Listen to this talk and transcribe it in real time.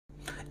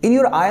In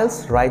your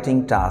IELTS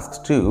writing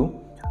task 2,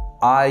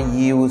 are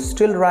you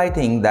still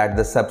writing that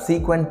the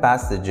subsequent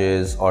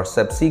passages or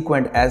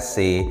subsequent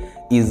essay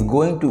is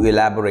going to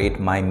elaborate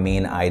my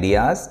main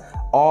ideas,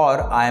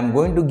 or I am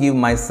going to give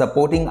my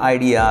supporting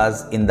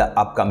ideas in the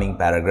upcoming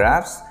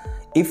paragraphs?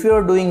 If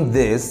you're doing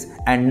this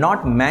and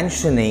not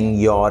mentioning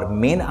your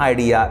main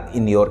idea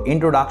in your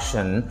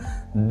introduction,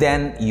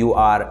 then you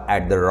are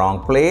at the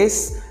wrong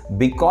place,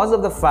 because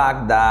of the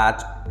fact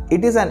that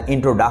it is an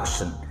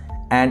introduction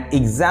and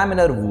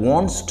examiner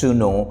wants to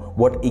know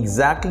what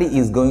exactly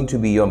is going to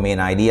be your main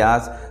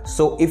ideas.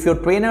 So if your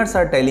trainers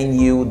are telling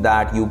you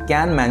that you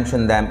can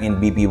mention them in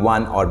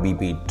BP1 or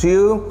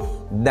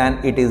BP2, then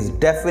it is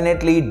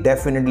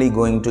definitely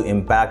going to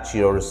impact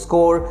your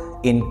score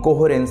in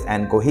coherence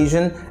and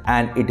cohesion,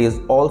 and it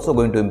is also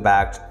going to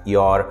impact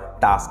your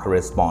task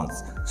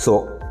response.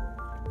 So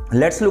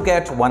let's look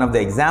at one of the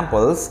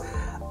examples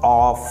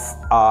of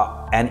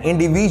an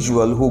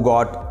individual who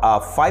got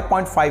a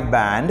 5.5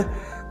 band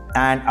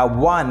and a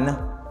one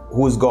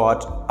who's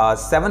got a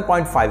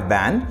 7.5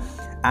 band,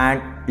 and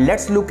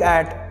let's look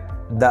at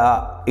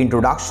the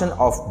introduction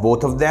of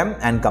both of them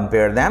and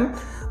compare them.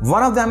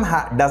 One of them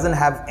doesn't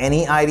have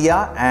any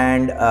idea,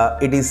 and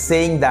it is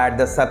saying that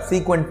the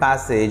subsequent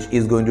passage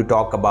is going to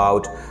talk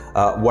about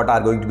what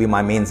are going to be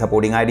my main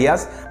supporting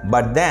ideas.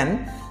 But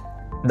then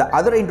the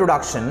other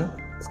introduction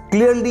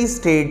clearly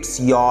states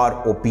your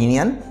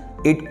opinion,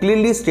 it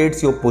clearly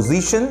states your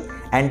position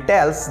and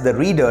tells the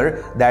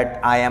reader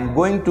that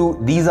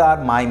these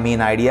are my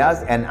main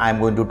ideas and I'm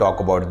going to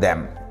talk about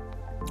them.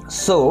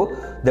 So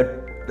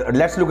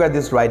let's look at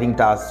this writing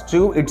task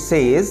 2. It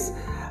says,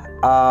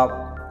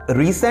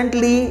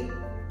 recently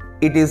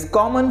it is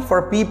common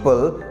for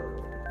people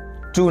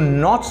to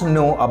not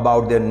know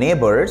about their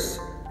neighbors.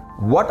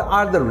 What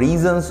are the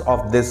reasons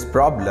of this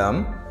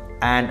problem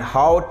and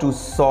how to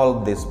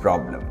solve this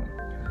problem?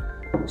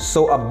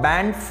 So a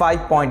band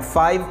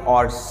 5.5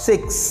 or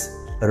 6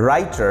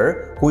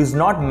 writer who is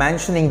not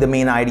mentioning the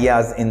main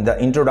ideas in the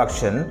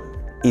introduction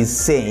is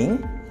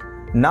saying,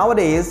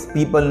 nowadays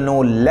people know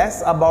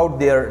less about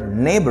their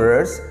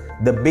neighbors.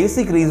 The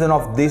basic reason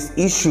of this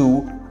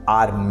issue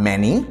are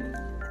many,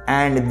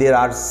 and there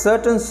are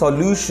certain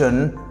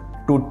solutions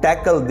to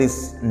tackle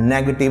this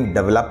negative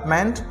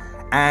development,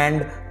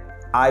 and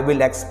I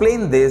will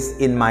explain this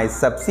in my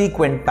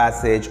subsequent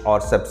passage or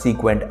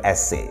subsequent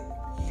essay.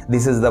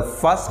 This is the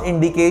first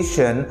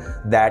indication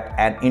that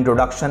an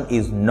introduction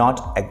is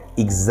not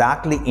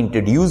exactly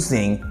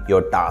introducing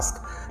your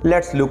task.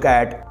 Let's look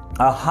at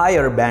a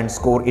higher band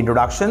score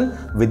introduction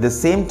with the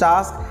same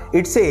task.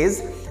 It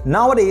says,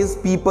 nowadays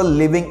people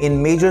living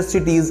in major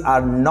cities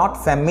are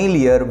not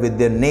familiar with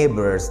their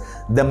neighbors.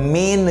 The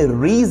main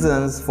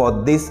reasons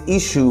for this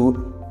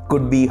issue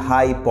could be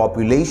high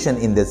population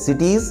in the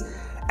cities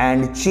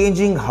and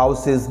changing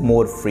houses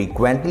more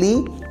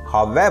frequently.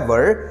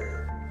 However,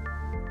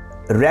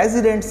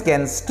 residents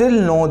can still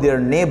know their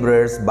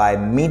neighbors by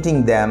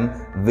meeting them,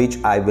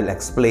 which I will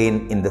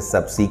explain in the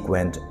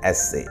subsequent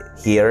essay.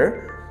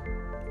 Here,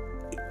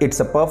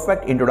 it's a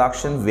perfect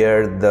introduction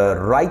where the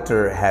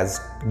writer has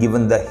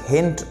given the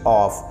hint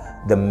of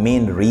the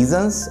main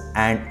reasons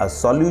and a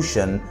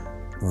solution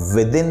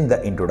within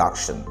the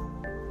introduction.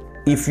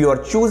 If you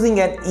are choosing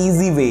an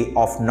easy way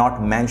of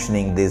not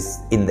mentioning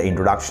this in the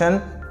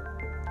introduction,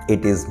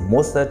 it is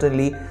most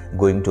certainly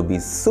going to be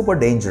super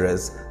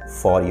dangerous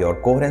for your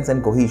coherence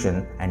and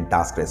cohesion and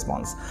task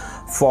response.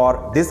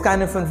 For this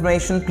kind of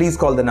information, please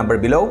call the number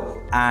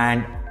below.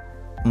 And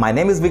my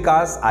name is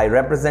Vikas. I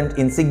represent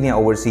Insignia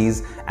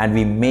Overseas, and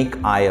we make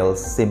IELTS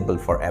simple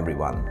for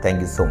everyone.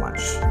 Thank you so much.